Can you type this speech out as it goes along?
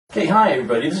Hey, hi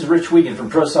everybody, this is Rich Wiegand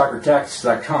from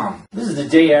ProSoccerTactics.com. This is the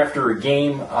day after a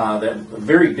game, a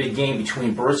very big game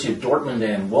between Borussia Dortmund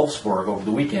and Wolfsburg over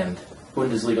the weekend,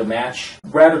 Bundesliga match.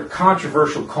 Rather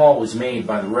controversial call was made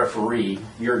by the referee,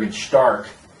 Jürgen Stark,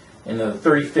 in the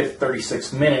 35th,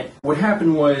 36th minute. What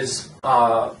happened was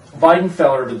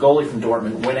Weidenfeller, the goalie from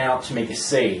Dortmund, went out to make a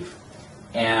save.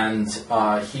 And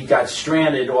he got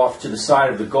stranded off to the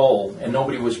side of the goal, and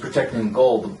nobody was protecting the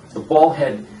goal. The ball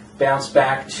had bounced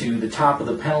back to the top of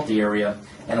the penalty area,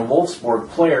 and a Wolfsburg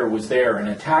player was there, an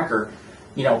attacker,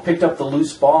 picked up the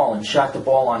loose ball and shot the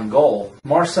ball on goal.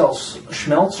 Marcel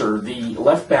Schmelzer, the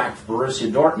left back for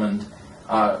Borussia Dortmund,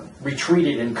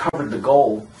 retreated and covered the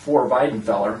goal for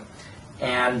Weidenfeller,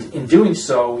 and in doing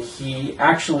so, he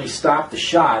actually stopped the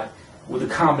shot with a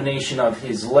combination of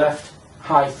his left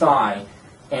high thigh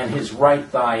and his right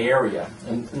thigh area,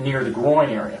 near the groin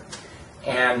area.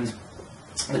 And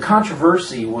the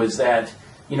controversy was that,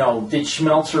 did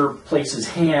Schmelzer place his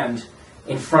hand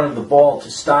in front of the ball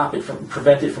to stop it,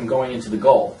 prevent it from going into the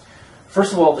goal?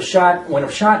 First of all, when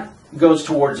a shot goes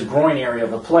towards the groin area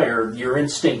of a player, your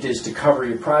instinct is to cover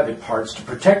your private parts to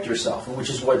protect yourself, which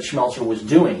is what Schmelzer was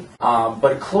doing.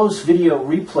 But a close video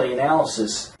replay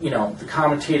analysis, the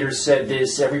commentators said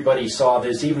this, everybody saw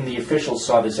this, even the officials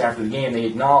saw this after the game. They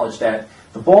acknowledged that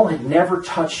the ball had never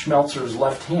touched Schmelzer's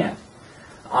left hand.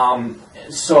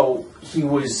 So he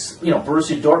was,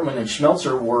 Borussia Dortmund and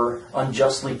Schmelzer were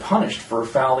unjustly punished for a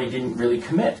foul they didn't really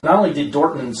commit. Not only did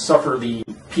Dortmund suffer the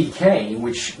PK,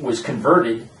 which was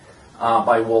converted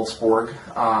by Wolfsburg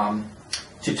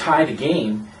to tie the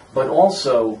game, but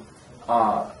also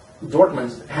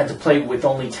Dortmund had to play with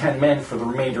only 10 men for the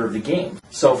remainder of the game.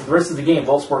 So for the rest of the game,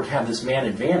 Wolfsburg had this man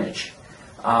advantage.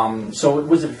 So it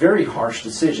was a very harsh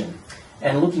decision.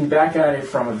 And looking back at it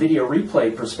from a video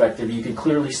replay perspective, you can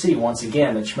clearly see once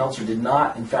again that Schmelzer did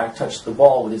not, in fact, touch the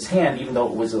ball with his hand, even though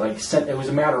it was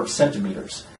a matter of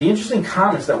centimeters. The interesting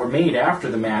comments that were made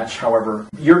after the match, however,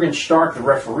 Jürgen Stark, the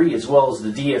referee, as well as the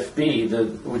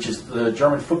DFB, which is the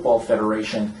German Football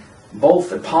Federation,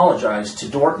 both apologized to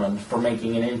Dortmund for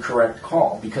making an incorrect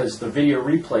call, because the video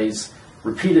replays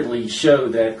repeatedly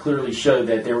clearly showed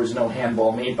that there was no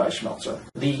handball made by Schmelzer.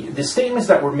 The statements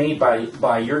that were made by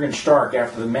Jürgen Stark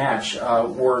after the match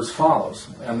were as follows,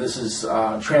 and this is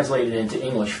translated into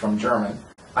English from German.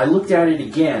 I looked at it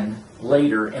again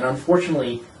later, and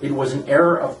unfortunately it was an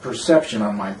error of perception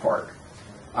on my part.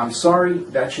 I'm sorry,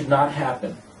 that should not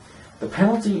happen. The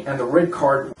penalty and the red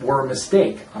card were a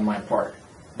mistake on my part.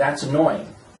 That's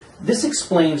annoying. This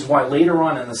explains why later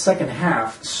on in the second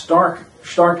half, Stark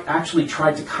actually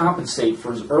tried to compensate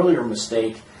for his earlier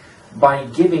mistake by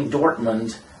giving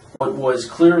Dortmund what was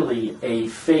clearly a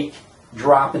fake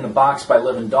drop in the box by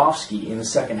Lewandowski in the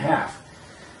second half.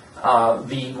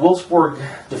 The Wolfsburg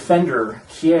defender,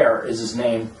 Kier is his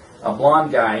name, a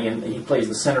blonde guy, and he plays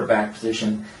the center back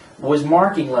position, was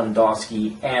marking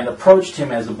Lewandowski and approached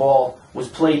him as the ball was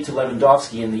played to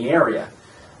Lewandowski in the area.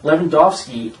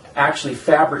 Lewandowski actually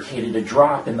fabricated a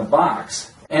drop in the box.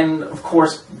 And, of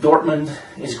course, Dortmund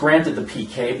is granted the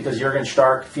PK because Jürgen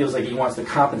Stark feels like he wants to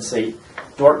compensate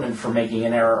Dortmund for making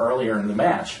an error earlier in the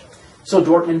match. So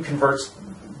Dortmund converts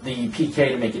the PK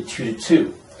to make it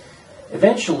 2-2.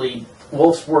 Eventually,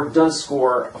 Wolfsburg does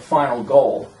score a final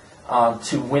goal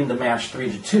to win the match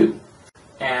 3-2.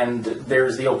 And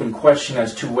there's the open question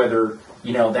as to whether,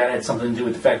 that had something to do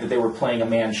with the fact that they were playing a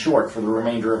man short for the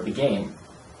remainder of the game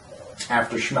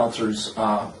after Schmelzer's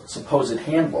supposed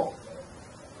handball.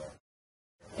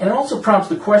 And it also prompts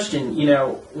the question,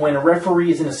 when a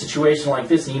referee is in a situation like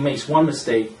this and he makes one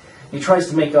mistake, he tries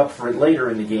to make up for it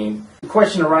later in the game. The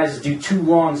question arises, do two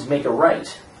wrongs make a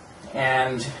right?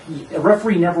 And a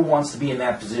referee never wants to be in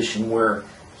that position where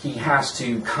he has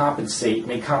to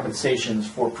make compensations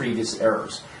for previous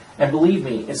errors. And believe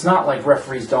me, it's not like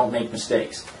referees don't make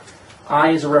mistakes.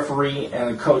 I, as a referee and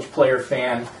a coach, player,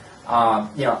 fan,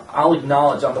 I'll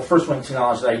acknowledge, I'm the first one to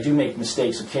acknowledge that I do make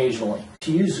mistakes occasionally.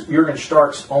 To use Jürgen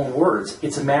Stark's own words,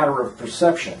 it's a matter of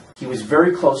perception. He was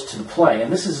very close to the play,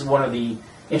 and this is one of the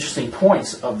interesting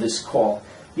points of this call.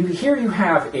 Here you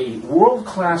have a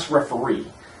world-class referee.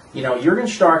 Jürgen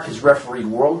Stark has refereed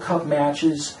World Cup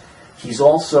matches. He's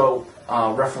also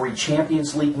refereed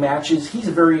Champions League matches. He's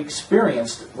a very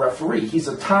experienced referee. He's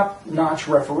a top-notch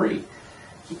referee.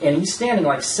 And he's standing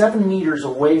like 7 meters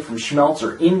away from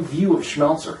Schmelzer, in view of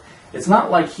Schmelzer. It's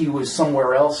not like he was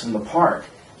somewhere else in the park.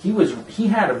 He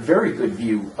had a very good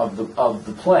view of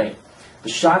the play. The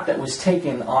shot that was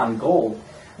taken on goal,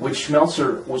 which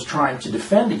Schmelzer was trying to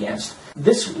defend against,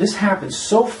 this happened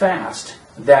so fast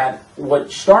that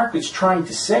what Stark is trying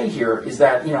to say here is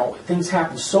that, things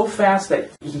happen so fast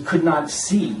that he could not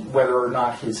see whether or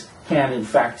not his hand in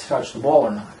fact touched the ball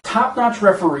or not. Top-notch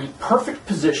referee, perfect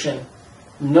position,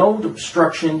 no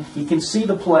obstruction, he can see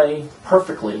the play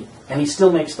perfectly, and he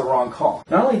still makes the wrong call.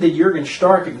 Not only did Jurgen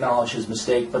Stark acknowledge his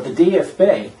mistake, but the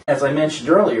DFB, as I mentioned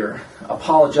earlier,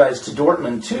 apologized to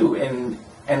Dortmund too,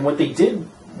 and what they did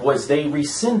was they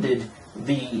rescinded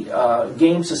the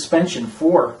game suspension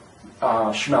for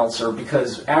Schmelzer,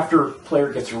 because after a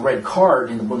player gets a red card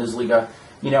in the Bundesliga,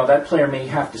 that player may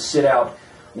have to sit out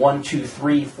 1, 2,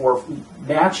 3, 4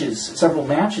 matches, several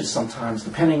matches sometimes,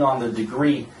 depending on the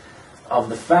degree of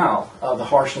the foul, the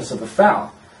harshness of the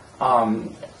foul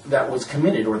that was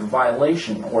committed, or the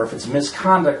violation, or if it's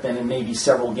misconduct, then it may be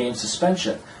several game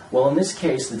suspension. Well, in this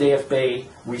case, the DFB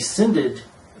rescinded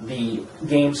the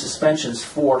game suspensions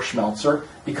for Schmelzer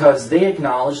because they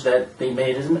acknowledged that they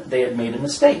had made a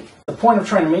mistake. The point I'm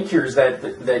trying to make here is that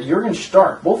Jurgen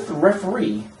Stark, both the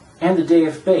referee and the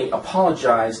DFB,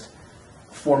 apologized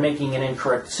for making an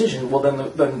incorrect decision. Well,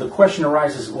 then the question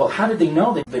arises, well, how did they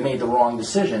know that they made the wrong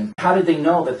decision? How did they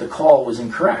know that the call was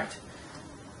incorrect?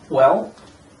 Well,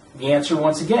 the answer,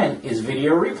 once again, is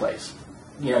video replays.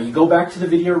 You go back to the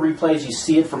video replays, you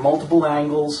see it from multiple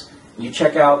angles, you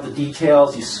check out the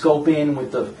details, you scope in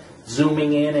with the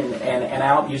zooming in and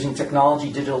out using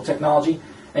technology, digital technology,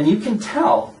 and you can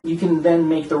tell, you can then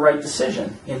make the right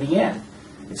decision in the end.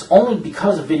 It's only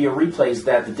because of video replays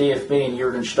that the DFB and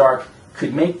Jurgen Stark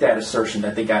could make that assertion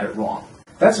that they got it wrong.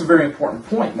 That's a very important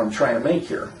point what I'm trying to make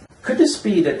here. Could this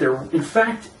be that they're, in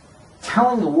fact,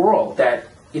 telling the world that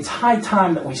it's high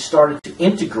time that we started to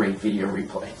integrate video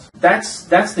replays?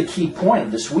 That's the key point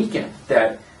of this weekend,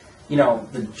 that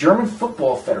the German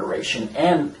Football Federation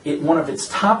and one of its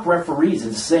top referees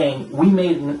is saying, we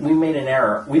made an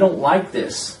error. We don't like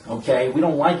this, okay? We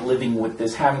don't like living with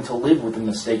this, having to live with the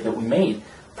mistake that we made.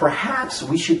 Perhaps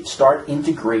we should start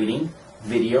integrating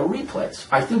video replays.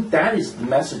 I think that is the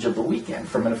message of the weekend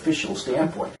from an official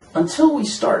standpoint. Until we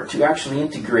start to actually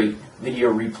integrate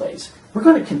video replays, we're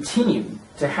going to continue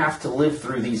to have to live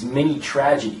through these mini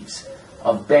tragedies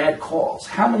of bad calls.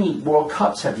 How many World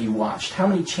Cups have you watched? How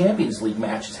many Champions League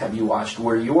matches have you watched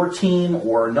where your team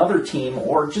or another team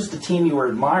or just the team you were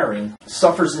admiring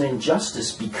suffers an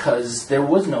injustice because there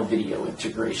was no video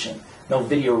integration, no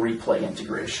video replay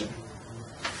integration?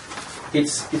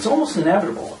 It's almost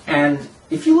inevitable. And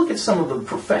if you look at some of the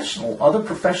other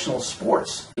professional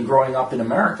sports growing up in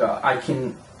America, I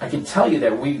can tell you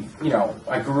that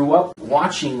I grew up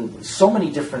watching so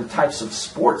many different types of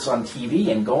sports on TV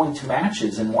and going to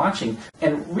matches and watching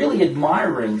and really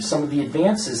admiring some of the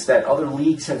advances that other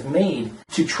leagues have made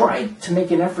to try to make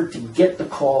an effort to get the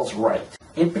calls right.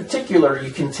 In particular,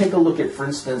 you can take a look at, for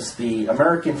instance, the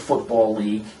American Football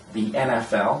League, the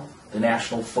NFL, the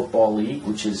National Football League,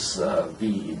 which is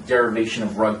the derivation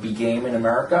of rugby game in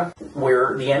America,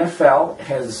 where the NFL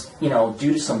has,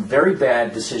 due to some very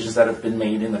bad decisions that have been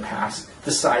made in the past,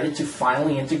 decided to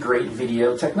finally integrate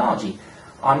video technology.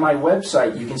 On my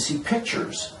website, you can see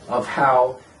pictures of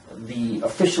how the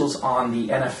officials on the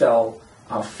NFL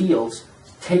fields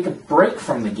take a break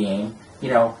from the game,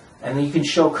 and then you can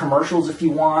show commercials if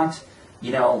you want,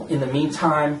 in the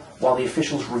meantime, while the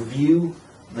officials review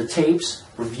the tapes,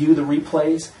 review the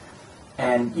replays,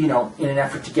 and, in an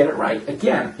effort to get it right.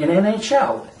 Again, in the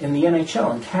NHL,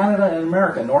 in Canada and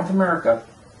America, North America,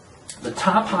 the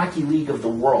top hockey league of the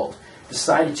world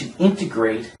decided to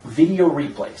integrate video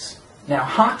replays. Now,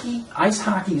 ice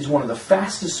hockey is one of the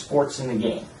fastest sports in the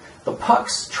game. The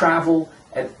pucks travel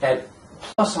at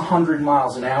plus 100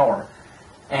 miles an hour,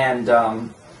 and,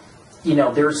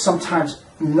 there's sometimes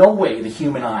no way the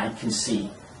human eye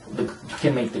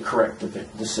can make the correct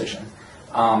decision.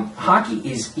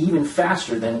 Hockey is even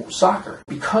faster than soccer.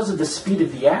 Because of the speed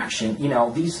of the action,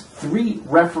 these three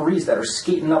referees that are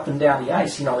skating up and down the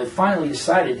ice, they finally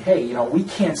decided, hey, we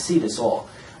can't see this all.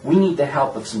 We need the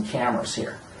help of some cameras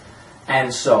here.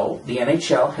 And so the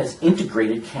NHL has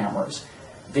integrated cameras,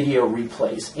 video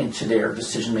replays, into their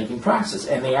decision-making process.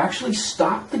 And they actually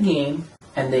stop the game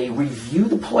and they review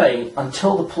the play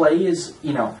until the play is,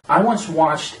 I once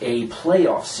watched a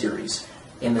playoff series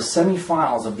in the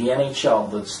semifinals of the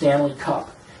NHL, the Stanley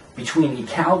Cup, between the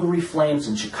Calgary Flames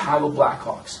and Chicago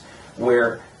Blackhawks,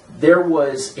 where there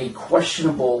was a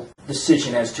questionable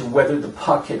decision as to whether the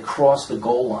puck had crossed the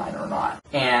goal line or not.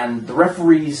 And the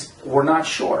referees were not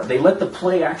sure. They let the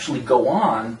play actually go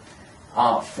on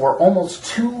for almost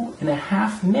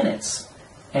 2.5 minutes.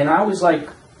 And I was like,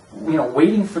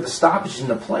 waiting for the stoppage in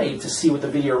the play to see what the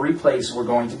video replays were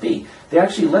going to be. They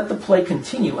actually let the play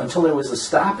continue until there was a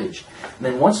stoppage. And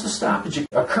then once the stoppage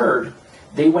occurred,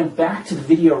 they went back to the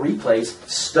video replays,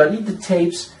 studied the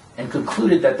tapes, and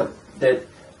concluded that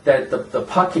the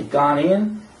puck had gone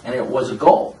in and it was a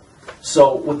goal.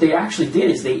 So what they actually did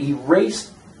is they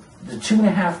erased the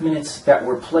 2.5 minutes that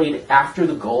were played after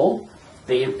the goal.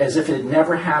 They, as if it had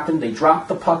never happened, they dropped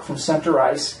the puck from center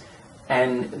ice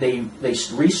and they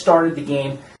restarted the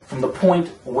game from the point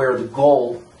where the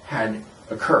goal had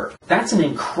occurred. That's an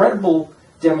incredible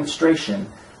demonstration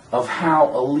of how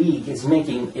a league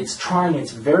is trying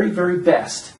its very, very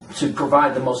best to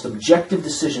provide the most objective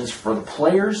decisions for the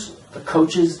players, the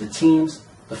coaches, the teams,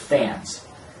 the fans.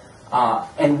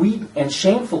 And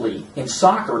shamefully, in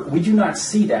soccer, we do not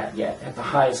see that yet at the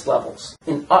highest levels.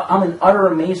 I'm in utter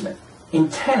amazement. In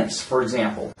tennis, for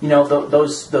example, you know,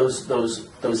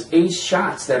 those ace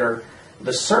shots that are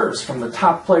the serves from the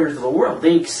top players of the world,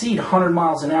 they exceed 100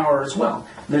 miles an hour as well.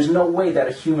 There's no way that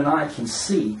a human eye can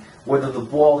see whether the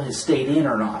ball has stayed in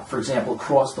or not, for example,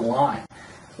 across the line.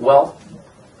 Well,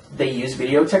 they use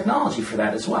video technology for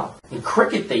that as well. In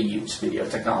cricket, they use video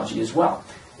technology as well.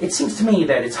 It seems to me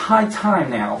that it's high time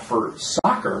now for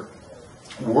soccer,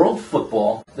 world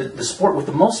football, the sport with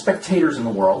the most spectators in the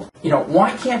world. You know,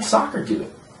 why can't soccer do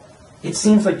it? It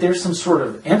seems like there's some sort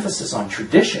of emphasis on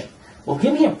tradition. Well,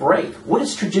 give me a break. What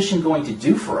is tradition going to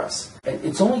do for us?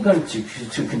 It's only going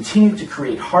to continue to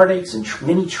create heartaches and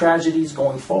many tragedies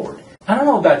going forward. I don't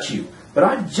know about you, but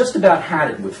I've just about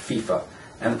had it with FIFA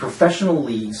and the professional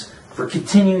leagues for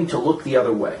continuing to look the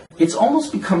other way. It's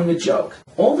almost becoming a joke.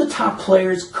 All the top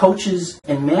players, coaches,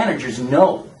 and managers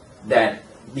know that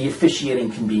the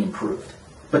officiating can be improved,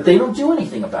 but they don't do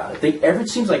anything about it. It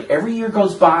seems like every year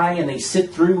goes by and they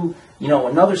sit through, you know,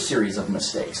 another series of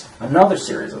mistakes, another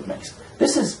series of mistakes.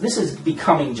 This is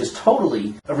becoming just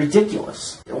totally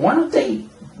ridiculous. Why don't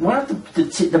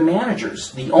the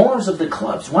managers, the owners of the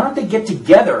clubs, why don't they get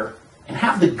together and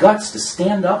have the guts to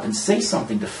stand up and say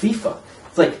something to FIFA?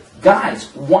 It's like,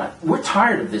 guys, we're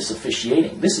tired of this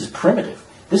officiating. This is primitive.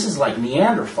 This is like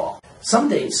Neanderthal.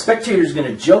 Someday, spectators are going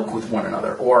to joke with one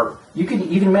another, or you can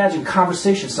imagine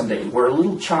conversations someday where a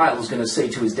little child is going to say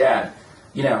to his dad,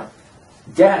 you know,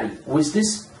 Daddy, was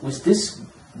this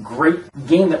great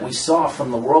game that we saw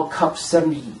from the World Cup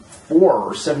 74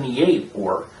 or 78,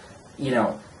 or, you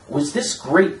know, was this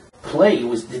great play?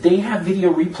 Did they have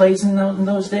video replays in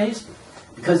those days?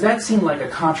 Because that seemed like a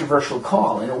controversial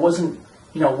call, and it wasn't,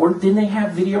 you know, didn't they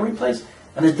have video replays?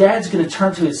 And the dad's going to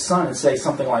turn to his son and say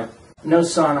something like, no,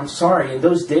 son, I'm sorry, in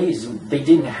those days, they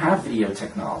didn't have video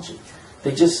technology.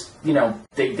 They just, you know,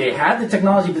 they had the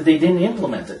technology, but they didn't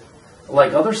implement it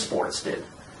like other sports did.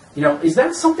 You know, is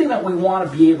that something that we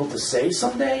want to be able to say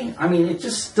someday? I mean, it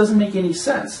just doesn't make any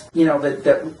sense. You know,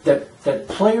 that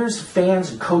players,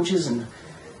 fans, and coaches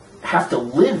have to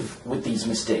live with these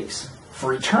mistakes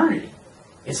for eternity.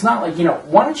 It's not like, you know,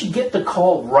 why don't you get the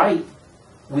call right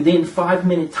within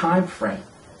 5-minute time frame?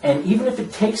 And even if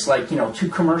it takes, like, you know, 2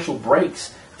 commercial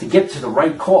breaks to get to the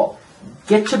right call,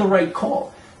 get to the right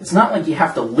call. It's not like you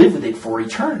have to live with it for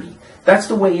eternity. That's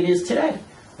the way it is today.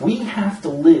 We have to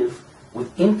live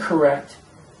with incorrect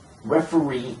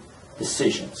referee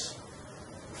decisions.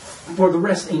 For the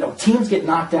rest, you know, teams get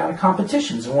knocked out of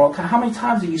competitions in World Cup. How many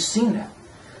times have you seen that?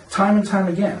 Time and time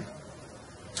again.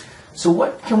 So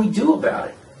what can we do about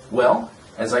it? Well,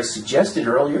 as I suggested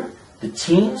earlier, the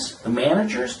teams, the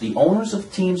managers, the owners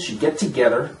of teams should get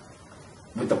together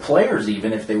with the players,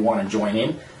 even if they want to join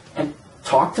in, and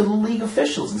talk to the league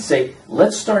officials and say,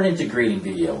 let's start integrating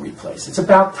video replays. It's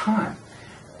about time.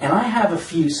 And I have a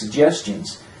few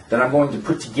suggestions that I'm going to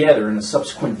put together in a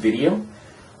subsequent video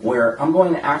where I'm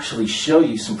going to actually show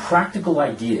you some practical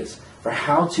ideas for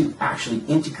how to actually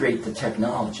integrate the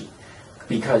technology.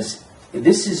 Because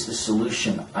this is the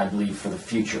solution, I believe, for the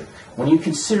future. When you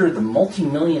consider the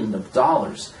multi-millions of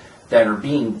dollars that are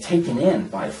being taken in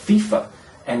by FIFA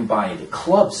and by the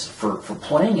clubs for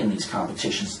playing in these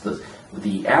competitions,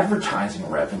 the advertising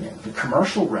revenue, the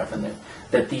commercial revenue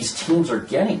that these teams are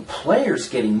getting, players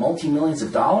getting multi-millions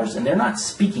of dollars, and they're not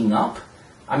speaking up.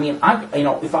 I mean,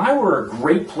 if I were a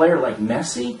great player like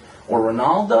Messi or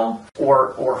Ronaldo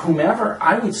or whomever,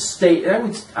 I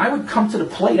would come to the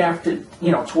plate after,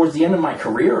 you know, towards the end of my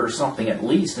career or something at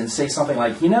least, and say something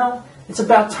like, you know, it's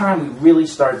about time we really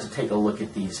started to take a look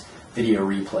at these video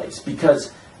replays,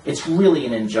 because it's really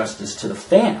an injustice to the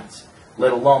fans,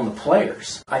 let alone the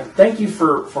players. I thank you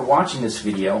for watching this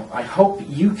video. I hope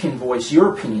you can voice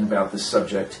your opinion about this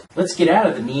subject. Let's get out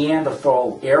of the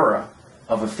Neanderthal era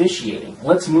of officiating.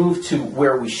 Let's move to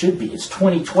where we should be. It's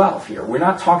 2012 here. We're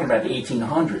not talking about the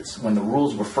 1800s when the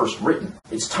rules were first written.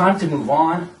 It's time to move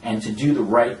on and to do the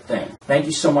right thing. Thank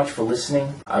you so much for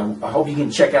listening. I hope you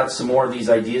can check out some more of these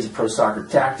ideas at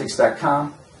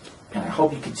ProSoccerTactics.com, and I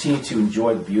hope you continue to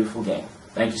enjoy the beautiful game.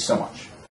 Thank you so much.